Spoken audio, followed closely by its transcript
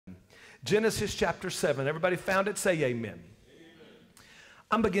Genesis chapter 7. Everybody found it? Say amen. Amen.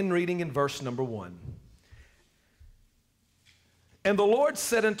 I'm beginning reading in verse number 1. And the Lord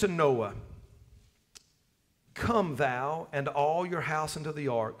said unto Noah, Come thou and all your house into the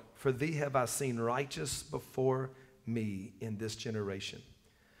ark, for thee have I seen righteous before me in this generation.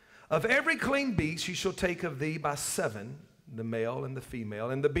 Of every clean beast you shall take of thee by 7, the male and the female,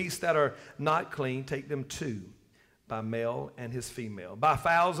 and the beasts that are not clean, take them 2, by male and his female. By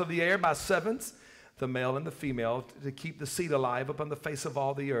fowls of the air, by 7s, the male and the female, to keep the seed alive upon the face of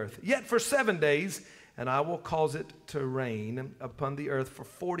all the earth. Yet for 7 days, and I will cause it to rain upon the earth for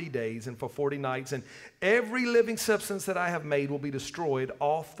 40 days and for 40 nights, and every living substance that I have made will be destroyed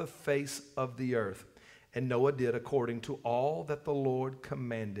off the face of the earth. And Noah did according to all that the Lord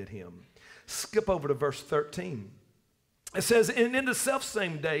commanded him. Skip over to verse 13. It says, And in the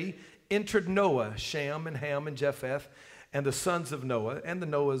selfsame day entered Noah, Shem, and Ham, and Japheth, and the sons of Noah, and the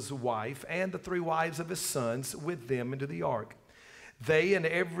Noah's wife, and the 3 wives of his sons with them into the ark. They and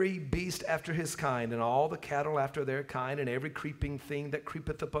every beast after his kind, and all the cattle after their kind, and every creeping thing that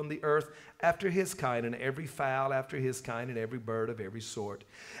creepeth upon the earth after his kind, and every fowl after his kind, and every bird of every sort.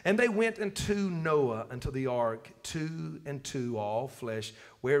 And they went unto Noah unto the ark, 2 and 2, all flesh,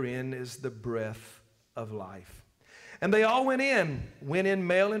 wherein is the breath of life. And they all went in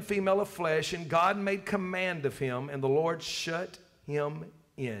male and female of flesh, and God made command of him, and the Lord shut him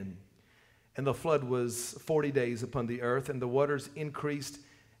in. And the flood was 40 days upon the earth, and the waters increased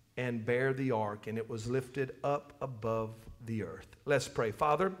and bare the ark, and it was lifted up above the earth. Let's pray.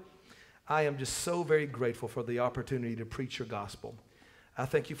 Father, I am just so very grateful for the opportunity to preach your gospel. I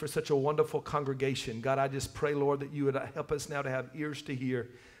thank you for such a wonderful congregation. God, I just pray, Lord, that you would help us now to have ears to hear,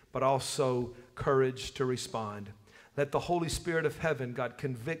 but also courage to respond. Let the Holy Spirit of heaven, God,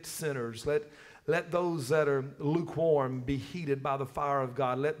 convict sinners. Let those that are lukewarm be heated by the fire of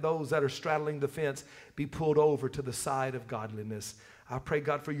God. Let those that are straddling the fence be pulled over to the side of godliness. I pray,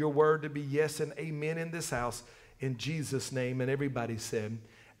 God, for your word to be yes and amen in this house. In Jesus' name. And everybody said,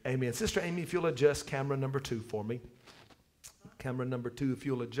 amen. Sister Amy, if you'll adjust camera number 2 for me. Camera number 2, if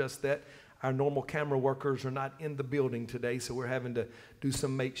you'll adjust that. Our normal camera workers are not in the building today, so we're having to do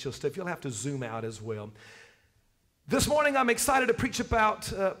some makeshift stuff. You'll have to zoom out as well. This morning, I'm excited to preach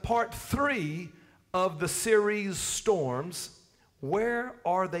about part 3 of the series Storms. Where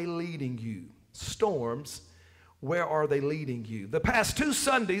are they leading you? Storms, where are they leading you? The past 2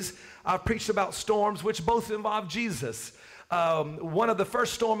 Sundays, I've preached about storms, which both involve Jesus. One of the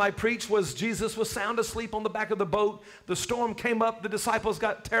first storm I preached was Jesus was sound asleep on the back of the boat. The storm came up. The disciples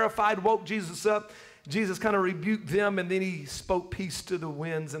got terrified, woke Jesus up. Jesus kind of rebuked them, and then he spoke peace to the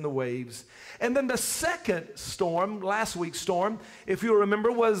winds and the waves. And then the second storm, last week's storm, if you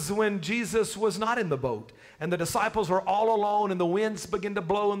remember, was when Jesus was not in the boat. And the disciples were all alone, and the winds begin to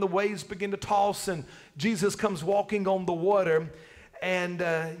blow, and the waves begin to toss, and Jesus comes walking on the water. And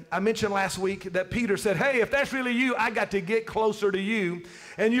I mentioned last week that Peter said, hey, if that's really you, I got to get closer to you.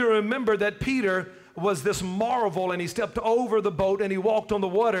 And you remember that Peter was this marvel, and he stepped over the boat and he walked on the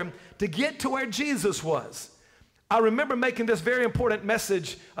water to get to where Jesus was. I remember making this very important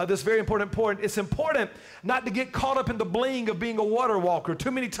message, this very important point. It's important not to get caught up in the bling of being a water walker.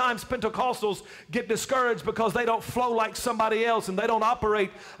 Too many times Pentecostals get discouraged because they don't flow like somebody else and they don't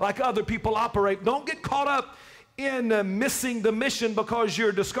operate like other people operate. Don't get caught up in missing the mission because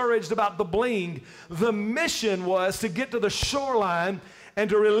you're discouraged about the bling. The mission was to get to the shoreline and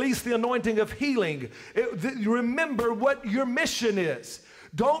to release the anointing of healing. Remember what your mission is.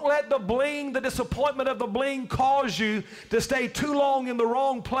 Don't let the bling, the disappointment of the bling cause you to stay too long in the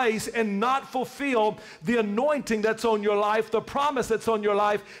wrong place and not fulfill the anointing that's on your life, the promise that's on your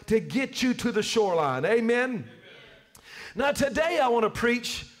life to get you to the shoreline. Amen? Amen. Now today I want to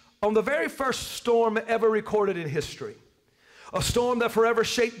preach on the very first storm ever recorded in history. A storm that forever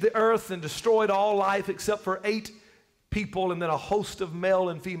shaped the earth and destroyed all life except for 8 people and then a host of male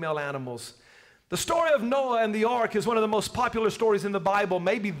and female animals. The story of Noah and the ark is one of the most popular stories in the Bible,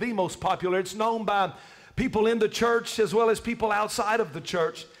 maybe the most popular. It's known by people in the church as well as people outside of the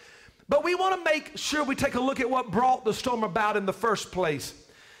church. But we want to make sure we take a look at what brought the storm about in the first place.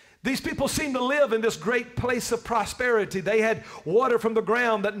 These people seemed to live in this great place of prosperity. They had water from the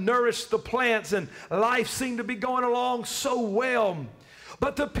ground that nourished the plants, and life seemed to be going along so well.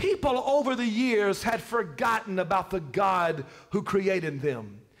 But the people over the years had forgotten about the God who created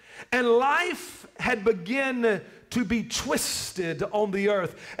them. And life had begun to be twisted on the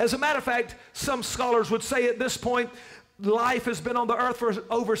earth. As a matter of fact, some scholars would say at this point, life has been on the earth for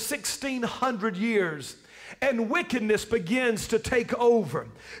over 1,600 years. and wickedness begins to take over.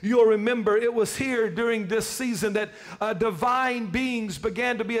 You'll remember it was here during this season that divine beings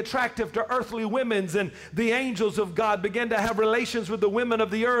began to be attractive to earthly women, and the angels of God began to have relations with the women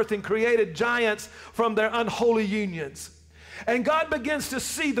of the earth and created giants from their unholy unions. And God begins to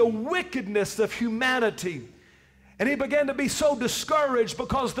see the wickedness of humanity. And he began to be so discouraged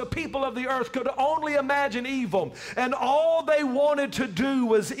because the people of the earth could only imagine evil, and all they wanted to do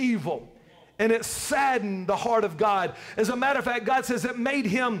was evil. And it saddened the heart of God. As a matter of fact, God says it made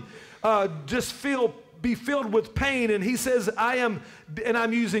him be filled with pain. And he says, I am, and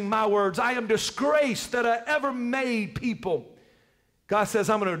I'm using my words, I am disgraced that I ever made people. God says,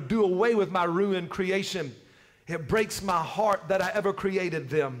 I'm going to do away with my ruined creation. It breaks my heart that I ever created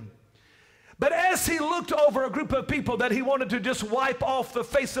them. But as he looked over a group of people that he wanted to just wipe off the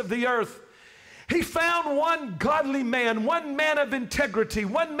face of the earth, he found one godly man, one man of integrity,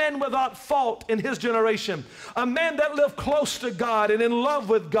 one man without fault in his generation, a man that lived close to God and in love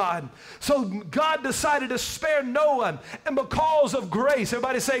with God. So God decided to spare Noah, and because of grace,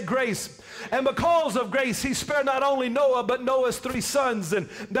 everybody say grace, and because of grace, he spared not only Noah, but Noah's 3 sons and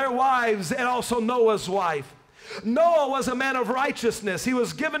their wives, and also Noah's wife. Noah was a man of righteousness. He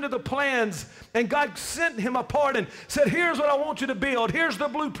was given to the plans, and God sent him apart and said, here's what I want you to build. Here's the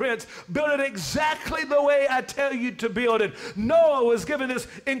blueprints. Build it exactly the way I tell you to build it. Noah was given this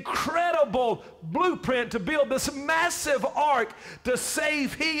incredible blueprint to build this massive ark to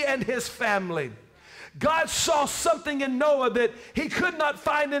save he and his family. God saw something in Noah that he could not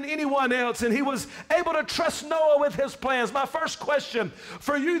find in anyone else, and he was able to trust Noah with his plans. My first question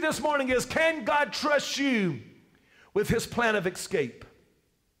for you this morning is, can God trust you with his plan of escape?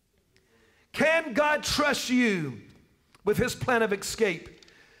 Can God trust you with his plan of escape?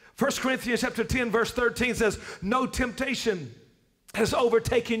 1 Corinthians chapter 10 verse 13 says, no temptation has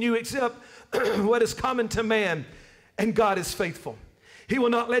overtaken you except what is common to man, and God is faithful. He will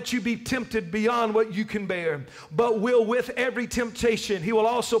not let you be tempted beyond what you can bear, but will with every temptation, he will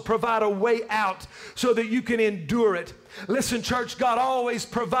also provide a way out so that you can endure it. Listen, church, God always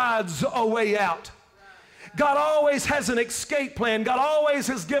provides a way out. God always has an escape plan. God always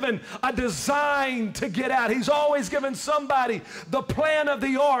has given a design to get out. He's always given somebody the plan of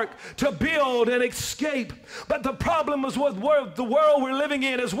the ark to build and escape. But the problem is with the world we're living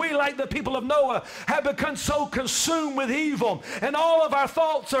in is we, like the people of Noah, have become so consumed with evil. And all of our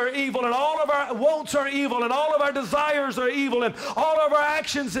thoughts are evil, and all of our wants are evil, and all of our desires are evil, and all of our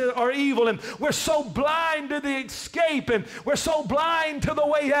actions are evil. And we're so blind to the escape, and we're so blind to the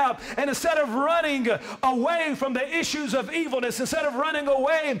way out. And instead of running away from the issues of evilness, instead of running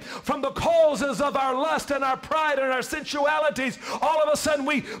away from the causes of our lust and our pride and our sensualities, all of a sudden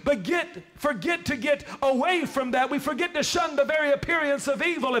we forget to get away from that. We forget to shun the very appearance of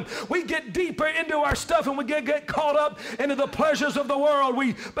evil, and we get deeper into our stuff, and we get caught up into the pleasures of the world.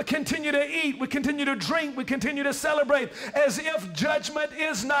 We continue to eat, we continue to drink, we continue to celebrate as if judgment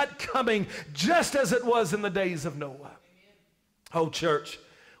is not coming, just as it was in the days of Noah. Oh, church,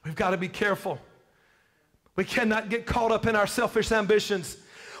 we've got to be careful. We cannot get caught up in our selfish ambitions.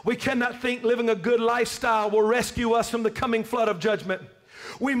 We cannot think living a good lifestyle will rescue us from the coming flood of judgment.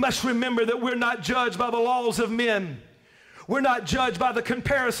 We must remember that we're not judged by the laws of men. We're not judged by the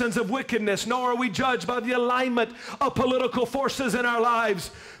comparisons of wickedness, nor are we judged by the alignment of political forces in our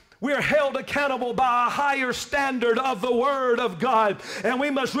lives. We're held accountable by a higher standard of the Word of God. And we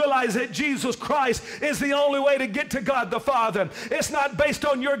must realize that Jesus Christ is the only way to get to God the Father. It's not based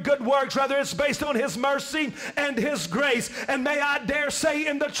on your good works. Rather, it's based on His mercy and His grace. And may I dare say,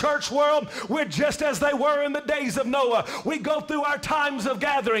 in the church world, we're just as they were in the days of Noah. We go through our times of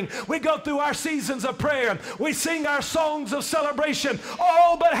gathering. We go through our seasons of prayer. We sing our songs of celebration.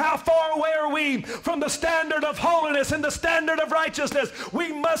 Oh, but how far away are we from the standard of holiness and the standard of righteousness?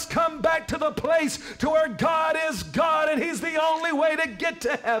 We must come back to the place to where God is God, and He's the only way to get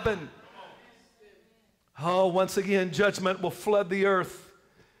to heaven. Oh, once again, judgment will flood the earth.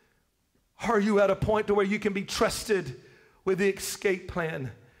 Are you at a point to where you can be trusted with the escape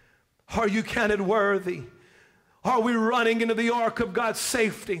plan? Are you counted worthy? Are we running into the ark of God's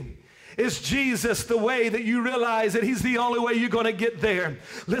safety? Is Jesus the way that you realize that He's the only way you're going to get there?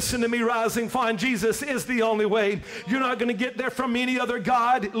 Listen to me, Rising Fawn. Jesus is the only way. You're not going to get there from any other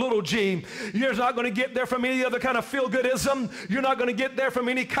God, little g. You're not going to get there from any other kind of feel-goodism. You're not going to get there from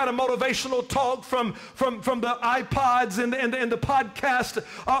any kind of motivational talk from the iPods and the podcast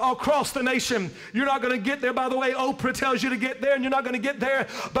across the nation. You're not going to get there by the way Oprah tells you to get there, and you're not going to get there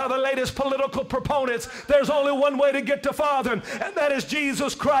by the latest political proponents. There's only one way to get to Father, and that is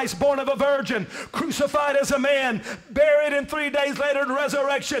Jesus Christ, born of a virgin, crucified as a man, buried, and 3 days later in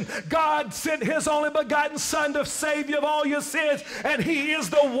resurrection. God sent his only begotten Son to save you of all your sins, and he is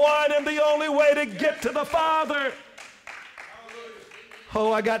the one and the only way to get to the Father.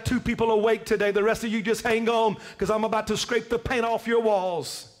 Oh, I got 2 people awake today. The rest of you just hang on, because I'm about to scrape the paint off your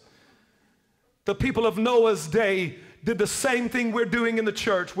walls. The people of Noah's day did the same thing we're doing in the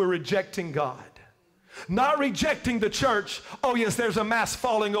church. We're rejecting God. Not rejecting the church. Oh yes, there's a mass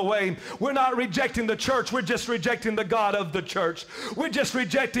falling away. We're not rejecting the church. We're just rejecting the God of the church. We're just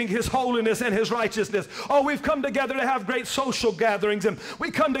rejecting his holiness and his righteousness. Oh, we've come together to have great social gatherings, and we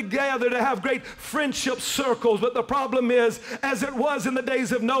come together to have great friendship circles. But the problem is, as it was in the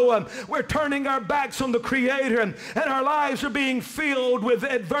days of Noah, we're turning our backs on the Creator, and our lives are being filled with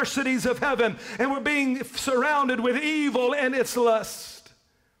adversities of heaven, and we're being surrounded with evil and its lust.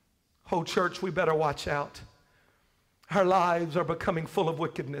 Oh, church, we better watch out. Our lives are becoming full of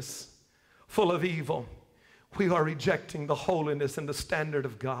wickedness, full of evil. We are rejecting the holiness and the standard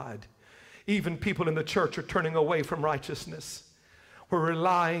of God. Even people in the church are turning away from righteousness. We're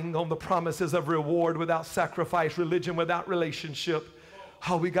relying on the promises of reward without sacrifice, religion without relationship.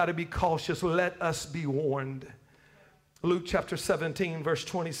 Oh, we got to be cautious. Let us be warned. Luke chapter 17, verse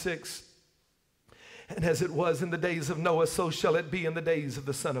 26. And as it was in the days of Noah, so shall it be in the days of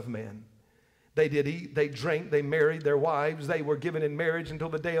the Son of Man. They did eat, they drank, they married their wives. They were given in marriage until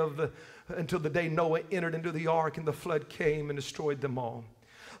the day Noah entered into the ark, and the flood came and destroyed them all.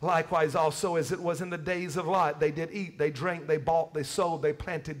 Likewise also as it was in the days of Lot, they did eat, they drank, they bought, they sold, they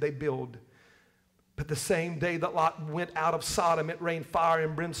planted, they built. But the same day that Lot went out of Sodom, it rained fire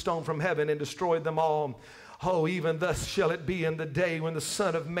and brimstone from heaven and destroyed them all. Oh, even thus shall it be in the day when the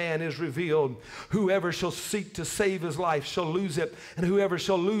Son of Man is revealed. Whoever shall seek to save his life shall lose it, and whoever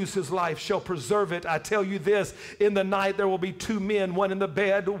shall lose his life shall preserve it. I tell you this, in the night there will be 2 men, one in the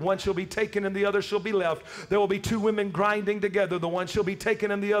bed, one shall be taken and the other shall be left. There will be 2 women grinding together, the one shall be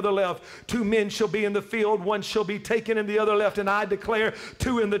taken and the other left. 2 men shall be in the field, one shall be taken and the other left. And I declare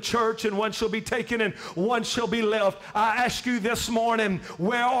 2 in the church, and one shall be taken and one shall be left. I ask you this morning,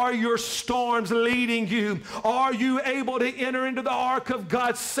 where are your storms leading you? Are you able to enter into the ark of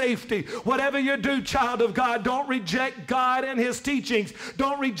God's safety? Whatever you do, child of God, don't reject God and his teachings.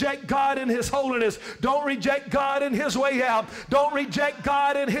 Don't reject God and his holiness. Don't reject God and his way out. Don't reject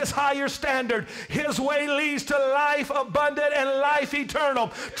God and his higher standard. His way leads to life abundant and life eternal.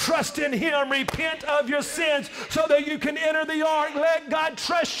 Trust in him. Repent of your sins so that you can enter the ark. Let God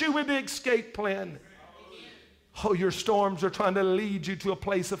trust you with the escape plan. Oh, your storms are trying to lead you to a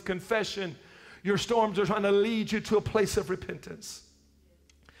place of confession. Your storms are trying to lead you to a place of repentance.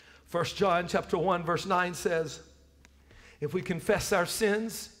 1 John chapter 1 verse 9 says, if we confess our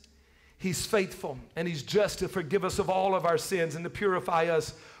sins, he's faithful and he's just to forgive us of all of our sins and to purify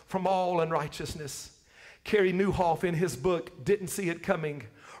us from all unrighteousness. Carey Nieuwhof in his book, Didn't See It Coming,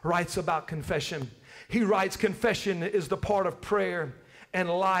 writes about confession. He writes, confession is the part of prayer and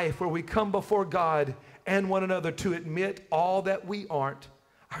life where we come before God and one another to admit all that we aren't,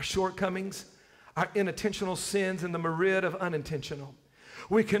 our shortcomings, our inattentional sins, and the myriad of unintentional.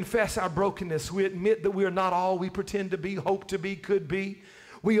 We confess our brokenness. We admit that we are not all we pretend to be, hope to be, could be.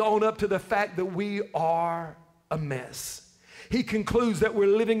 We own up to the fact that we are a mess. He concludes that we're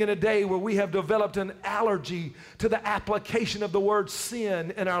living in a day where we have developed an allergy to the application of the word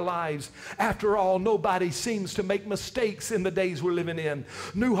sin in our lives. After all, nobody seems to make mistakes in the days we're living in.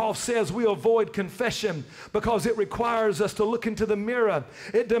 Nieuwhof says we avoid confession because it requires us to look into the mirror.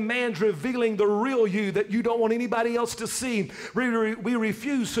 It demands revealing the real you that you don't want anybody else to see. We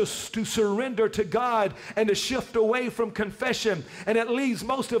refuse to surrender to God and to shift away from confession. And it leaves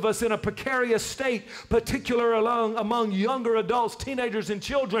most of us in a precarious state, particularly among younger adults, teenagers, and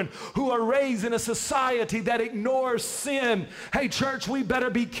children who are raised in a society that ignores sin. Hey, church, we better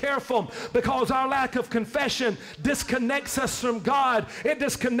be careful because our lack of confession disconnects us from God. It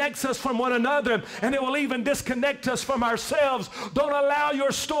disconnects us from one another, and it will even disconnect us from ourselves. Don't allow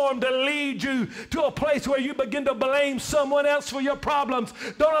your storm to lead you to a place where you begin to blame someone else for your problems.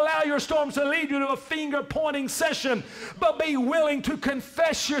 Don't allow your storms to lead you to a finger-pointing session, but be willing to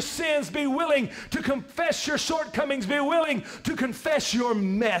confess your sins. Be willing to confess your shortcomings. Be willing to confess your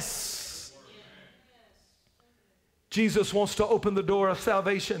mess. Jesus wants to open the door of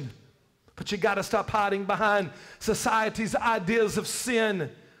salvation, but you got to stop hiding behind society's ideas of sin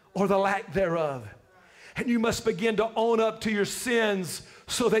or the lack thereof. And you must begin to own up to your sins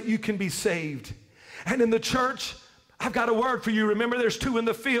so that you can be saved. And in the church, I've got a word for you. Remember, there's 2 in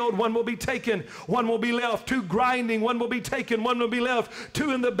the field. 1 will be taken, 1 will be left. 2 grinding, 1 will be taken, 1 will be left.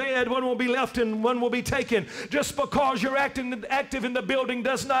 2 in the bed, 1 will be left and 1 will be taken. Just because you're active in the building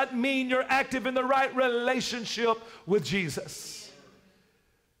does not mean you're active in the right relationship with Jesus.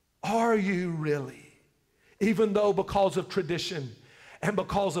 Are you really? Even though because of tradition and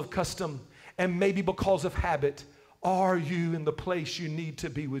because of custom and maybe because of habit, are you in the place you need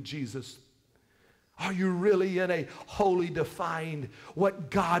to be with Jesus? Are you really in a wholly defined,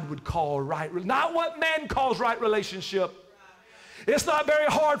 what God would call right, not what man calls right relationship? It's not very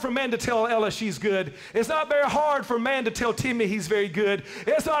hard for man to tell Ella she's good. It's not very hard for man to tell Timmy he's very good.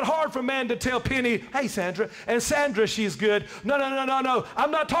 It's not hard for man to tell Penny, hey Sandra, and Sandra she's good. No.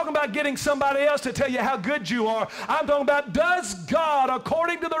 I'm not talking about getting somebody else to tell you how good you are. I'm talking about, does God,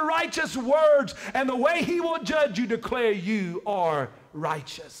 according to the righteous words and the way he will judge you, declare you are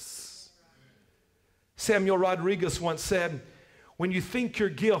righteous? Samuel Rodriguez once said, when you think your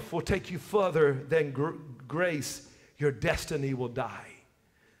gift will take you further than grace, your destiny will die.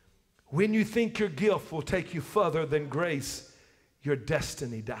 When you think your gift will take you further than grace, your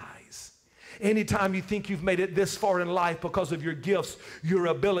destiny dies. Anytime you think you've made it this far in life because of your gifts, your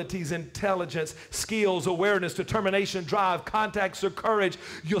abilities, intelligence, skills, awareness, determination, drive, contacts, or courage,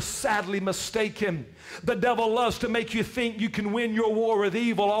 you'll sadly mistake him. The devil loves to make you think you can win your war with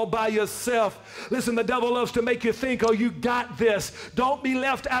evil all by yourself. Listen, the devil loves to make you think, oh, you got this. Don't be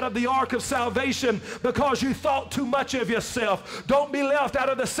left out of the ark of salvation because you thought too much of yourself. Don't be left out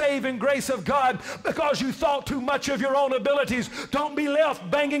of the saving grace of God because you thought too much of your own abilities. Don't be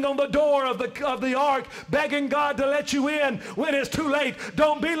left banging on the door of the ark, begging God to let you in when it's too late.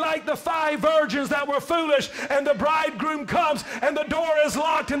 Don't be like the 5 virgins that were foolish and the bridegroom comes and the door is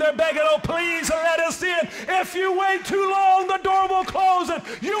locked and they're begging, oh, please let us in. If you wait too long, the door will close and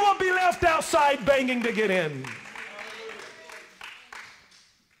you will be left outside banging to get in.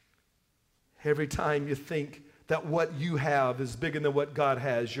 Every time you think that what you have is bigger than what God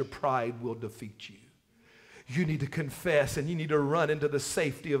has, your pride will defeat you. You need to confess and you need to run into the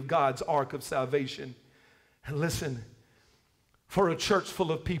safety of God's ark of salvation. And listen, for a church full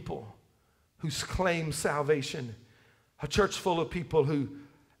of people who claim salvation, a church full of people who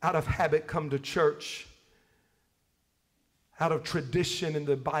out of habit come to church, out of tradition in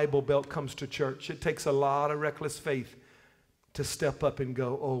the Bible Belt comes to church, it takes a lot of reckless faith to step up and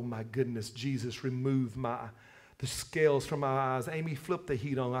go, oh my goodness, Jesus, remove the scales from my eyes. Amy, flip the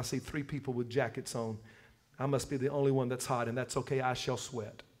heat on. I see 3 people with jackets on. I must be the only one that's hot, and that's okay. I shall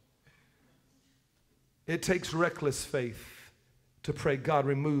sweat. It takes reckless faith to pray, God,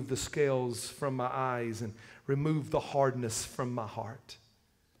 remove the scales from my eyes and remove the hardness from my heart.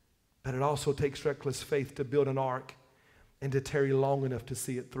 But it also takes reckless faith to build an ark and to tarry long enough to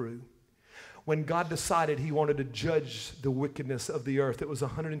see it through. When God decided he wanted to judge the wickedness of the earth, it was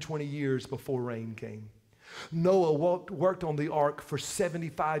 120 years before rain came. Noah worked on the ark for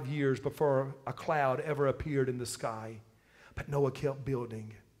 75 years before a cloud ever appeared in the sky. But Noah kept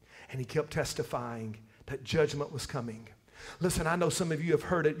building, and he kept testifying that judgment was coming. Listen, I know some of you have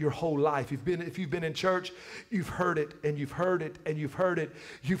heard it your whole life. If you've been in church, you've heard it and you've heard it and you've heard it.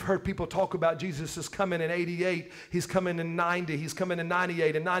 You've heard people talk about Jesus is coming in 88. He's coming in 90. He's coming in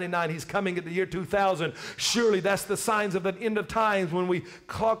 98 and 99. He's coming at the year 2000. Surely that's the signs of the end of times when we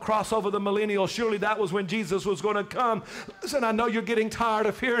cross over the millennial. Surely that was when Jesus was going to come. Listen, I know you're getting tired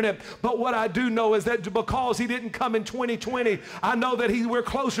of hearing it, but what I do know is that because he didn't come in 2020, I know that we're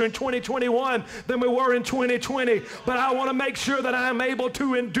closer in 2021 than we were in 2020. But I want to make sure that I am able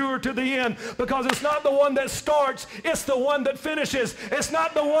to endure to the end, because it's not the one that starts, it's the one that finishes. It's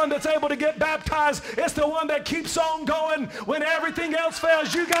not the one that's able to get baptized, it's the one that keeps on going when everything else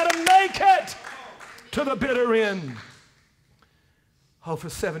fails. You got to make it to the bitter end. Oh, for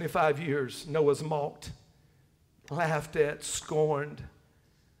 75 years, Noah's mocked, laughed at, scorned.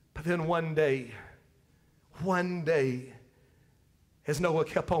 But then one day, as Noah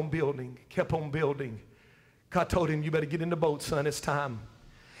kept on building, God told him, you better get in the boat, son, it's time.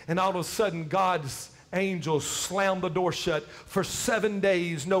 And all of a sudden, God's angels slammed the door shut. For 7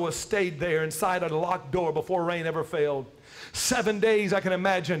 days, Noah stayed there inside a locked door before rain ever failed. 7 days, I can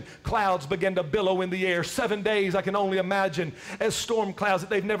imagine, clouds began to billow in the air. 7 days, I can only imagine, as storm clouds that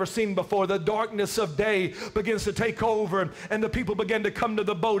they've never seen before. The darkness of day begins to take over, and the people begin to come to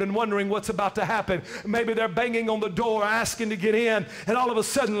the boat and wondering what's about to happen. Maybe they're banging on the door, asking to get in, and all of a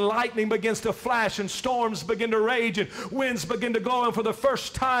sudden, lightning begins to flash, and storms begin to rage, and winds begin to blow, and for the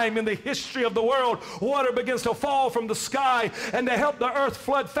first time in the history of the world, water begins to fall from the sky, and to help the earth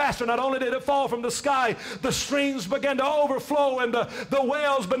flood faster, not only did it fall from the sky, the streams began to overflow, and the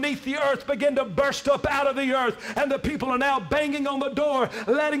wells beneath the earth begin to burst up out of the earth, and the people are now banging on the door,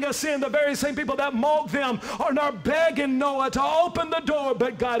 letting us in. The very same people that mocked them are now begging Noah to open the door,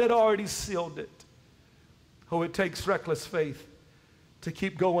 but God had already sealed it. Oh, it takes reckless faith to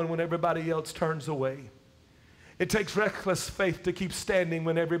keep going when everybody else turns away. It takes reckless faith to keep standing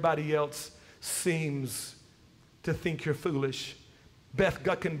when everybody else seems to think you're foolish. Beth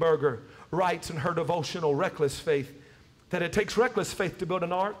Guckenberger writes in her devotional, Reckless Faith, that it takes reckless faith to build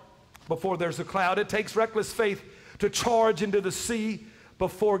an ark before there's a cloud. It takes reckless faith to charge into the sea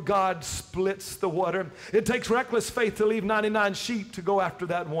before God splits the water. It takes reckless faith to leave 99 sheep to go after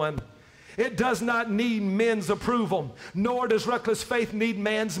that one. It does not need men's approval, nor does reckless faith need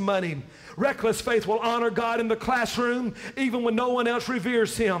man's money. Reckless faith will honor God in the classroom even when no one else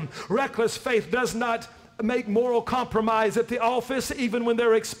reveres him. Reckless faith does not make moral compromise at the office even when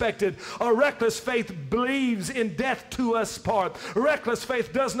they're expected. A reckless faith believes in death to us part. Reckless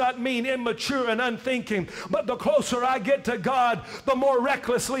faith does not mean immature and unthinking, but the closer I get to God, the more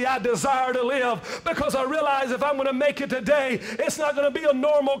recklessly I desire to live, because I realize if I'm going to make it today, it's not going to be a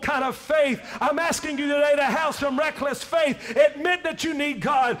normal kind of faith. I'm asking you today to have some reckless faith. Admit that you need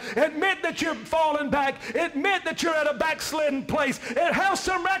God. Admit that you're falling back. Admit that you're at a backslidden place. And have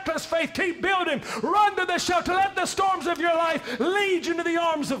some reckless faith. Keep building. Run to the shelter. Let the storms of your life lead you into the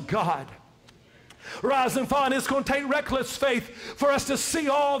arms of God. Rise and fall. And it's going to take reckless faith for us to see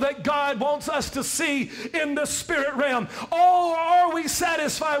all that God wants us to see in the spirit realm. Oh, are we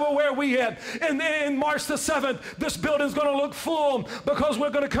satisfied with where we at? And then March the 7th, this building's going to look full because we're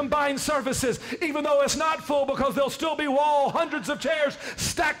going to combine services, even though it's not full, because there'll still be hundreds of chairs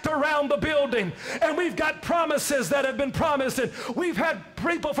stacked around the building. And we've got promises that have been promised, and we've had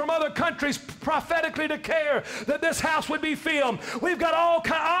people from other countries prophetically declare that this house would be filled. We've got all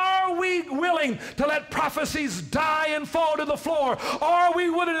kinds. Are we willing to let prophecies die and fall to the floor? Are we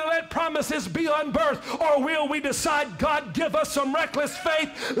willing to let promises be unbirthed? Or will we decide, God, give us some reckless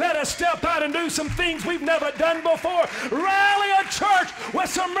faith. Let us step out and do some things we've never done before. Rally a church with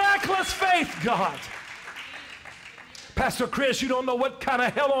some reckless faith, God. Pastor Chris, you don't know what kind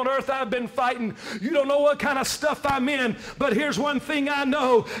of hell on earth I've been fighting. You don't know what kind of stuff I'm in. But here's one thing I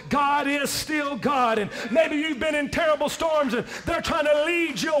know. God is still God. And maybe you've been in terrible storms and they're trying to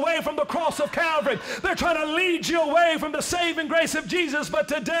lead you away from the cross of Calvary. They're trying to lead you away from the saving grace of Jesus. But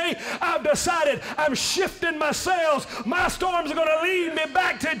today I've decided I'm shifting my sails. My storms are going to lead me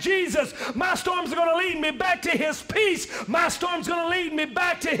back to Jesus. My storms are going to lead me back to his peace. My storms are going to lead me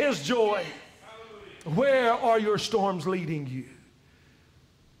back to his joy. Where are your storms leading you?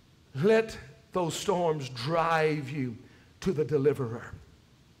 Let those storms drive you to the deliverer.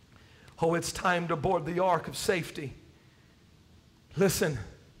 Oh, it's time to board the ark of safety. Listen,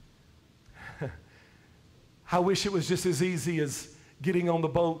 I wish it was just as easy as getting on the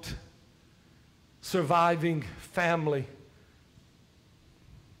boat, surviving family.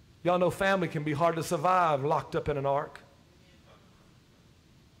 Y'all know family can be hard to survive locked up in an ark.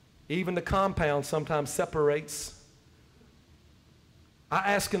 Even the compound sometimes separates. I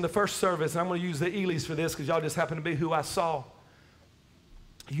asked in the first service, and I'm going to use the Elys for this because y'all just happen to be who I saw.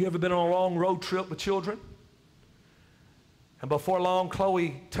 You ever been on a long road trip with children? And before long,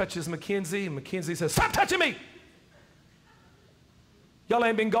 Chloe touches Mackenzie, and Mackenzie says, "Stop touching me!" Y'all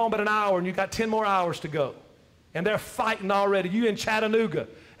ain't been gone but an hour, and you got 10 more hours to go. And they're fighting already. You in Chattanooga,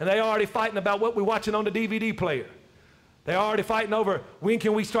 and they already fighting about what we're watching on the DVD player. They're already fighting over, when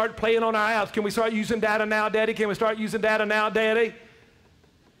can we start playing on our apps? Can we start using data now, Daddy? Can we start using data now, Daddy?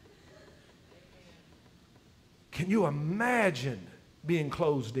 Can you imagine being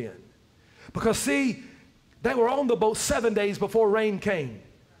closed in? Because see, they were on the boat 7 days before rain came.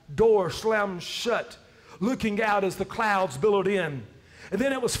 Door slammed shut, looking out as the clouds billowed in. And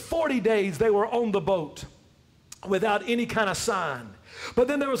then it was 40 days they were on the boat without any kind of sign. But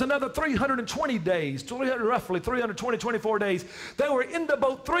then there was another 320 days, roughly 320, 24 days. They were in the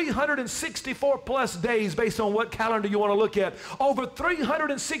boat 364 plus days based on what calendar you want to look at. Over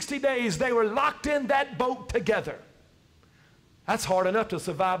 360 days they were locked in that boat together. That's hard enough to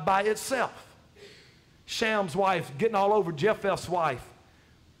survive by itself. Sham's wife getting all over Jephthah's wife.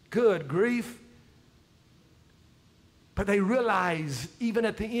 Good grief. But they realized, even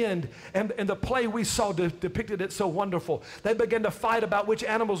at the end, and the play we saw depicted it so wonderful, they began to fight about which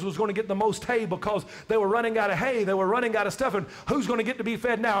animals was going to get the most hay because they were running out of hay, they were running out of stuff, and who's going to get to be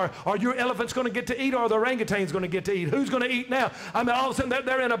fed now? Are your elephants going to get to eat, or are the orangutans going to get to eat? Who's going to eat now? I mean, all of a sudden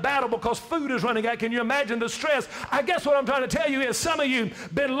they're in a battle because food is running out. Can you imagine the stress? I guess what I'm trying to tell you is some of you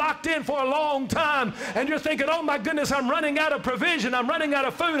been locked in for a long time, and you're thinking, oh my goodness, I'm running out of provision, I'm running out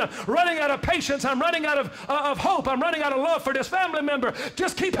of food, I'm running out of patience, I'm running out of hope, I'm running hang out of love for this family member.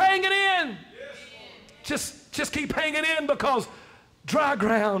 Just keep hanging in. Just keep hanging in, because dry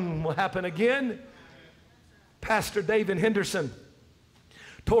ground will happen again. Pastor David Henderson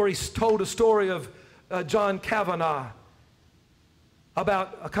told a story of John Kavanaugh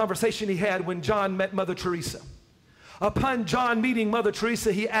about a conversation he had when John met Mother Teresa. Upon John meeting Mother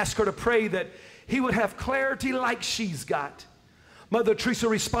Teresa, he asked her to pray that he would have clarity like she's got. Mother Teresa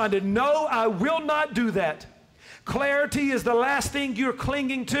responded, "No, I will not do that. Clarity is the last thing you're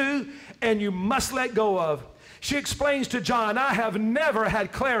clinging to, and you must let go of." She explains to John, "I have never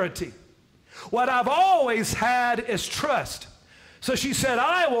had clarity. What I've always had is trust." So she said,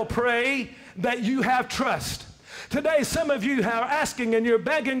 "I will pray that you have trust." Today, some of you are asking and you're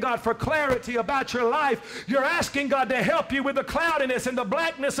begging God for clarity about your life. You're asking God to help you with the cloudiness and the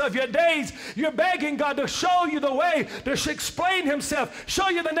blackness of your days. You're begging God to show you the way, to explain himself, show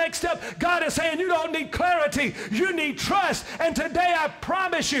you the next step. God is saying you don't need clarity, you need trust. And today I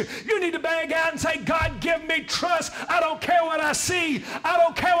promise you, you need to beg out and say, "God, give me trust. I don't care what I see. I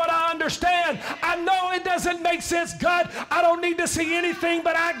don't care what I understand. I know it doesn't make sense. God, I don't need to see anything,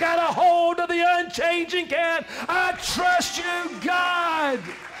 but I got a hold of the unchanging hand. I trust you, God."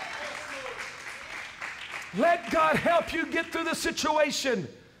 Let God help you get through the situation.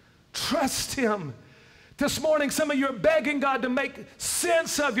 Trust him. This morning, some of you are begging God to make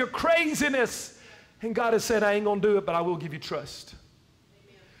sense of your craziness. And God has said, "I ain't going to do it, but I will give you trust."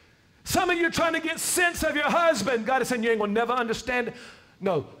 Amen. Some of you are trying to get sense of your husband. God is saying, "You ain't going to never understand."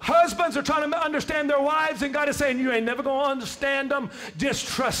 No, husbands are trying to understand their wives, and God is saying, "You ain't never going to understand them. Just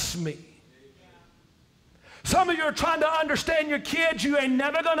trust me." Some of you are trying to understand your kids. You ain't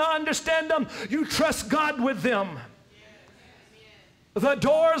never going to understand them. You trust God with them. The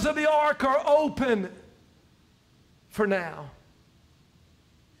doors of the ark are open for now.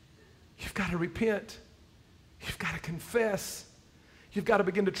 You've got to repent. You've got to confess. You've got to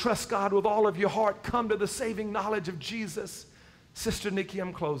begin to trust God with all of your heart. Come to the saving knowledge of Jesus. Sister Nikki,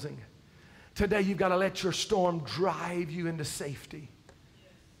 I'm closing. Today you've got to let your storm drive you into safety.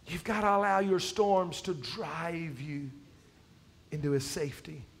 You've got to allow your storms to drive you into his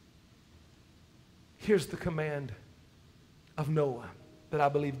safety. Here's the command of Noah that I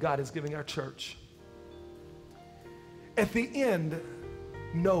believe God is giving our church. At the end,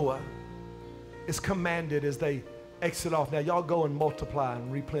 Noah is commanded as they exit off. Now, y'all go and multiply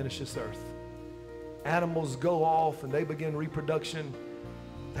and replenish this earth. Animals go off and they begin reproduction.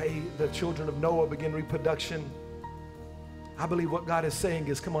 The children of Noah begin reproduction. I believe what God is saying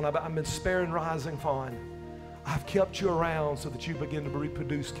is, come on, I've been sparing rising fawn. I've kept you around so that you begin to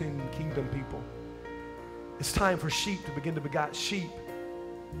reproduce kingdom people. It's time for sheep to begin to beget sheep.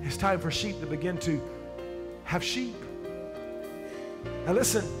 It's time for sheep to begin to have sheep. Now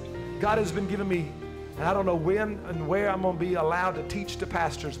listen, God has been giving me, and I don't know when and where I'm going to be allowed to teach to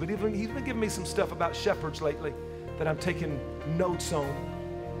pastors, but he's been giving me some stuff about shepherds lately that I'm taking notes on.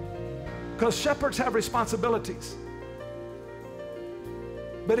 Because shepherds have responsibilities.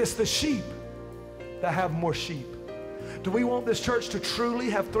 But it's the sheep that have more sheep. Do we want this church to truly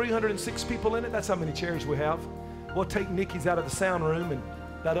have 306 people in it? That's how many chairs we have. We'll take Nikki's out of the sound room, and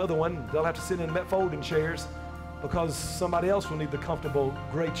that other one, they'll have to sit in folding chairs because somebody else will need the comfortable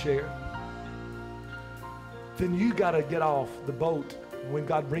gray chair. Then you got to get off the boat when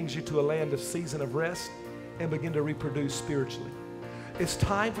God brings you to a land of season of rest and begin to reproduce spiritually. It's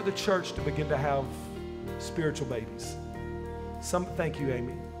time for the church to begin to have spiritual babies. Thank you,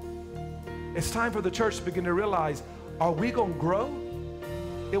 Amy. It's time for the church to begin to realize, are we going to grow?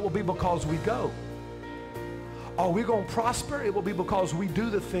 It will be because we go. Are we going to prosper? It will be because we do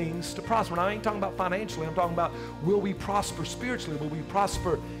the things to prosper. Now, I ain't talking about financially. I'm talking about, will we prosper spiritually? Will we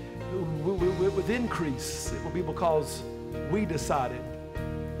prosper with increase? It will be because we decided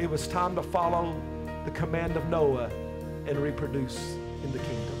it was time to follow the command of Noah and reproduce in the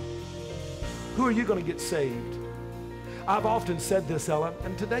kingdom. Who are you going to get saved? I've often said this, Ella,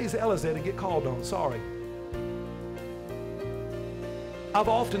 and today's Ella's there to get called on. Sorry. I've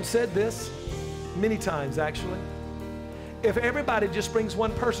often said this, many times actually. If everybody just brings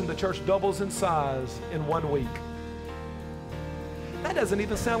one person, the church doubles in size in 1 week. That doesn't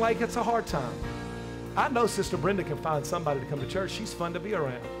even sound like it's a hard time. I know Sister Brenda can find somebody to come to church. She's fun to be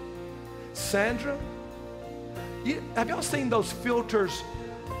around. Sandra, have y'all seen those filters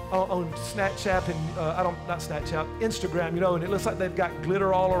on Snapchat and not Snapchat, Instagram, you know, and it looks like they've got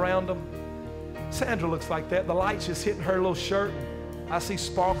glitter all around them? Sandra looks like that. The light's just hitting her little shirt. I see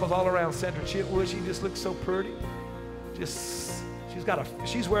sparkles all around Sandra Chitwood. She just looks so pretty.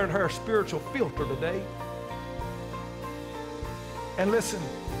 She's wearing her spiritual filter today. And listen,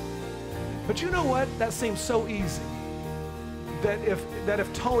 but you know what? That seems so easy. that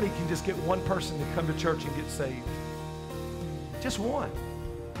if Tony can just get one person to come to church and get saved, just one.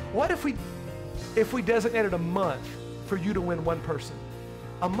 What if we designated a month for you to win one person?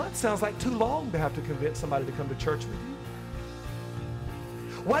 A month sounds like too long to have to convince somebody to come to church with you.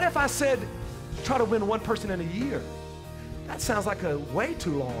 What if I said, try to win one person in a year? That sounds like a way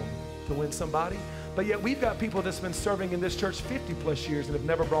too long to win somebody. But yet we've got people that's been serving in this church 50 plus years and have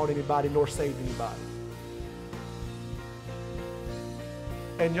never brought anybody nor saved anybody.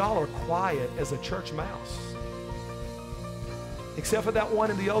 And y'all are quiet as a church mouse. Except for that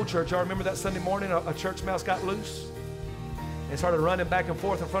one in the old church. Y'all remember that Sunday morning a church mouse got loose and started running back and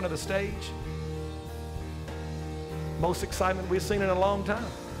forth in front of the stage? Most excitement we've seen in a long time.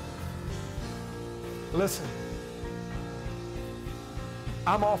 Listen,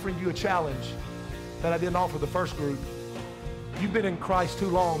 I'm offering you a challenge that I didn't offer the first group. You've been in Christ too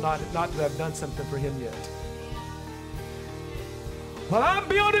long not to have done something for him yet. Well, I'm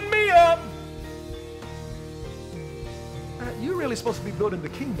building me up. You're really supposed to be building the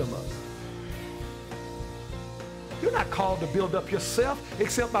kingdom up. You're not called to build up yourself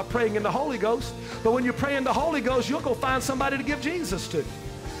except by praying in the Holy Ghost. But when you pray in the Holy Ghost, you'll go find somebody to give Jesus to.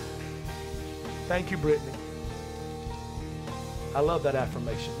 Thank you, Brittany. I love that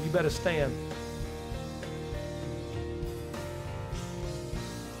affirmation. You better stand.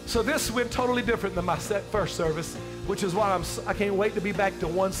 So this went totally different than my first service, which is why I can't wait to be back to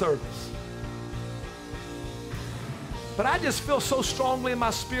one service. But I just feel so strongly in my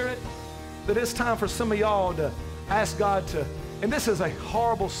spirit that it's time for some of y'all to ask God to, and this is a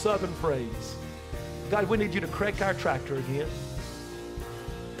horrible southern phrase, God, we need you to crank our tractor again.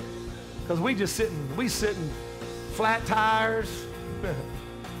 Because we sitting flat tires.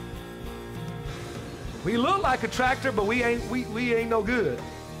 We look like a tractor, but we ain't no good.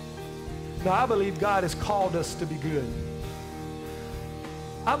 No, I believe God has called us to be good.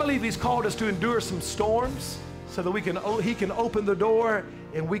 I believe he's called us to endure some storms so that he can open the door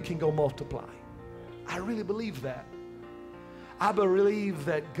and we can go multiply. I really believe that. I believe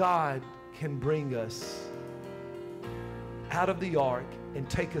that God can bring us out of the ark and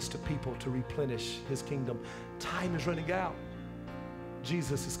take us to people to replenish his kingdom. Time is running out.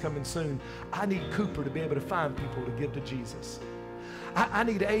 Jesus is coming soon. I need Cooper to be able to find people to give to Jesus. I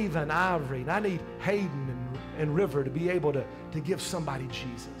need Ava and Ivory, and I need Hayden and River to be able to give somebody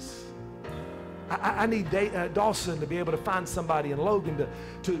Jesus. I need Dawson to be able to find somebody, and Logan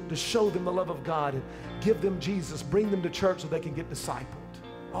to show them the love of God and give them Jesus, bring them to church so they can get discipled.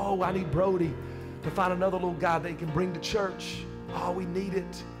 Oh, I need Brody to find another little guy they can bring to church. Oh, we need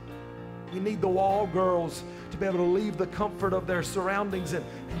it. We need the Wall girls to be able to leave the comfort of their surroundings and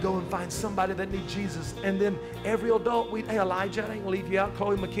go and find somebody that needs Jesus. And then every adult, hey, Elijah, I ain't gonna leave you out.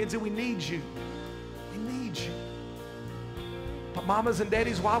 Chloe McKenzie, we need you. We need you. But mamas and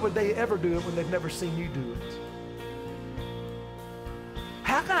daddies, why would they ever do it when they've never seen you do it?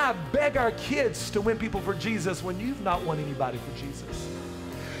 How can I beg our kids to win people for Jesus when you've not won anybody for Jesus?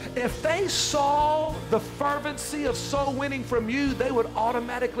 If they saw the fervency of soul winning from you, they would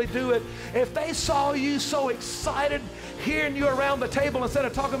automatically do it. If they saw you so excited hearing you around the table instead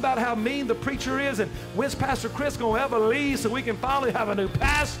of talking about how mean the preacher is and when's Pastor Chris going to ever leave so we can finally have a new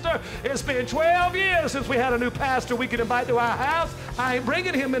pastor. It's been 12 years since we had a new pastor we could invite to our house. I ain't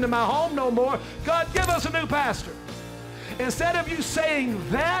bringing him into my home no more. God, give us a new pastor. Instead of you saying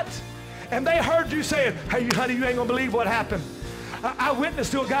that, and they heard you saying, hey, honey, you ain't going to believe what happened. I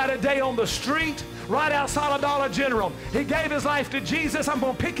witnessed to a guy today on the street right outside of Dollar General. He gave his life to Jesus. I'm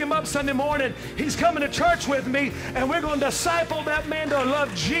going to pick him up Sunday morning. He's coming to church with me, and we're going to disciple that man to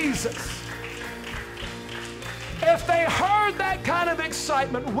love Jesus. If they heard that kind of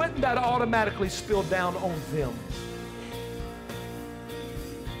excitement, wouldn't that automatically spill down on them?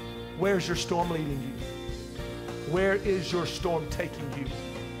 Where's your storm leading you? Where is your storm taking you?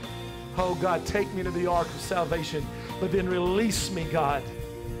 Oh, God, take me to the ark of salvation, but then release me, God,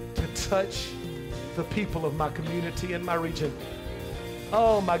 to touch the people of my community and my region.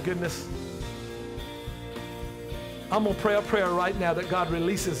 Oh, my goodness. I'm going to pray a prayer right now that God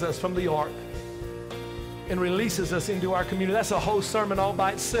releases us from the ark and releases us into our community. That's a whole sermon all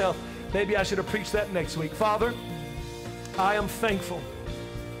by itself. Maybe I should have preached that next week. Father, I am thankful.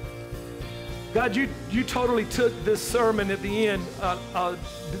 God, you totally took this sermon at the end a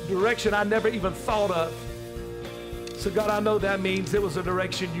direction I never even thought of. So God, I know that means it was a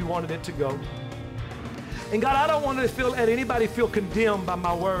direction you wanted it to go. And God, I don't want to let anybody feel condemned by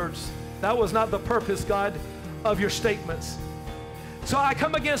my words. That was not the purpose, God, of your statements. So I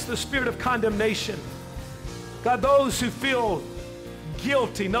come against the spirit of condemnation. God, those who feel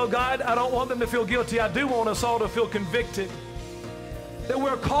guilty. No, God, I don't want them to feel guilty. I do want us all to feel convicted. that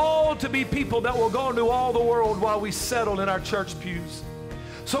we're called to be people that will go into all the world while we settle in our church pews.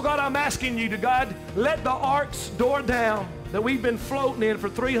 So God, I'm asking you to, God, let the ark's door down that we've been floating in for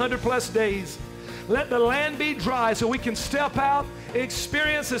 300 plus days. Let the land be dry so we can step out,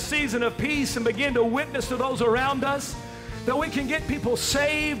 experience a season of peace, and begin to witness to those around us. That we can get people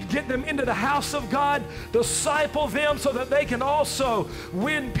saved, get them into the house of God, disciple them so that they can also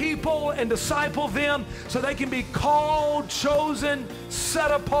win people and disciple them so they can be called, chosen, set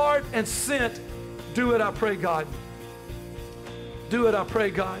apart, and sent. Do it, I pray, God. Do it, I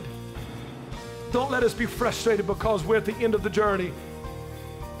pray, God. Don't let us be frustrated because we're at the end of the journey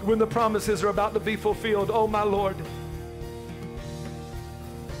when the promises are about to be fulfilled. Oh, my Lord.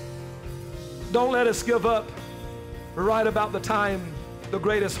 Don't let us give up right about the time the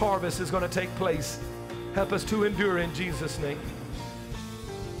greatest harvest is going to take place. Help us to endure in Jesus' name.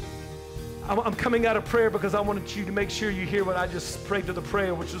 I'm coming out of prayer because I wanted you to make sure you hear what I just prayed to the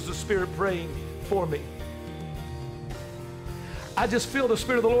prayer, which is the Spirit praying for me. I just feel the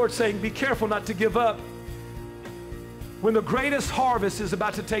Spirit of the Lord saying, be careful not to give up when the greatest harvest is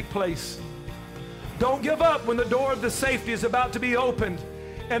about to take place. Don't give up when the door of the safety is about to be opened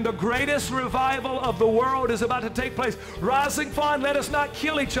and the greatest revival of the world is about to take place. Rising Fund, let us not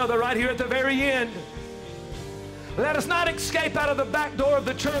kill each other right here at the very end. Let us not escape out of the back door of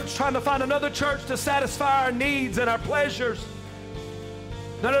the church trying to find another church to satisfy our needs and our pleasures.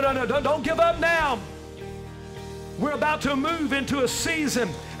 No, don't give up now. We're about to move into a season,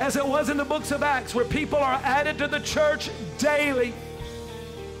 as it was in the books of Acts, where people are added to the church daily.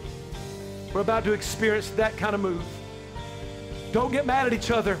 We're about to experience that kind of move. Don't get mad at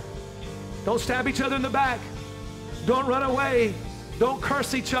each other. Don't stab each other in the back. Don't run away. Don't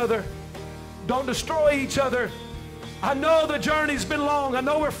curse each other. Don't destroy each other. I know the journey's been long. I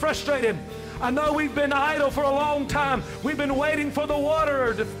know we're frustrated. I know we've been idle for a long time. We've been waiting for the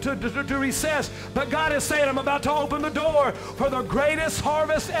water to recess. But God is saying, I'm about to open the door for the greatest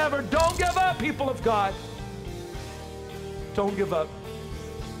harvest ever. Don't give up, people of God. Don't give up.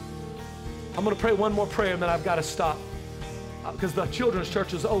 I'm going to pray one more prayer and then I've got to stop. Because the children's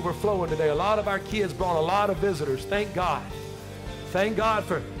church is overflowing today. A lot of our kids brought a lot of visitors. Thank God. Thank God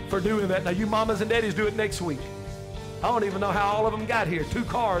for doing that. Now, you mamas and daddies do it next week. I don't even know how all of them got here. 2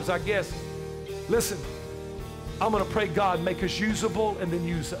 cars, I guess. Listen, I'm going to pray, God, make us usable and then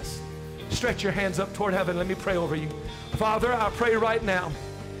use us. Stretch your hands up toward heaven. Let me pray over you. Father, I pray right now,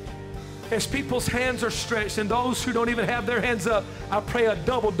 as people's hands are stretched and those who don't even have their hands up, I pray a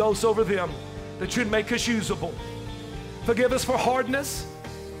double dose over them that you'd make us usable. Forgive us for hardness.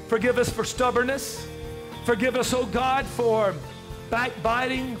 Forgive us for stubbornness. Forgive us, oh God, for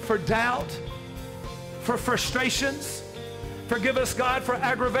backbiting, for doubt, for frustrations. Forgive us, God, for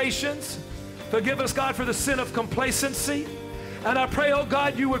aggravations. Forgive us, God, for the sin of complacency. And I pray, oh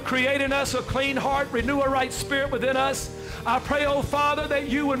God, you would create in us a clean heart, renew a right spirit within us. I pray, oh Father, that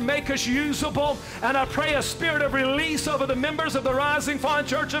you would make us usable. And I pray a spirit of release over the members of the Rising Fund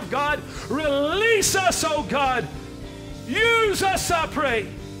Church of God. Release us, oh God. Use us, I pray.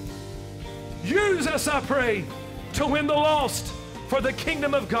 Use us, I pray, to win the lost for the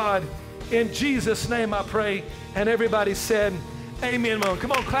kingdom of God. In Jesus' name I pray. And everybody said, amen.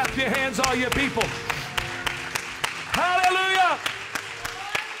 Come on, clap your hands, all you people. Hallelujah.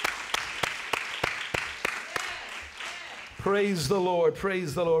 Praise the Lord.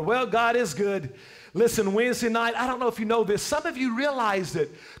 Praise the Lord. Well, God is good. Listen, Wednesday night, I don't know if you know this. Some of you realized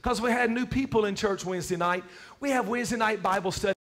it because we had new people in church Wednesday night. We have Wednesday night Bible study.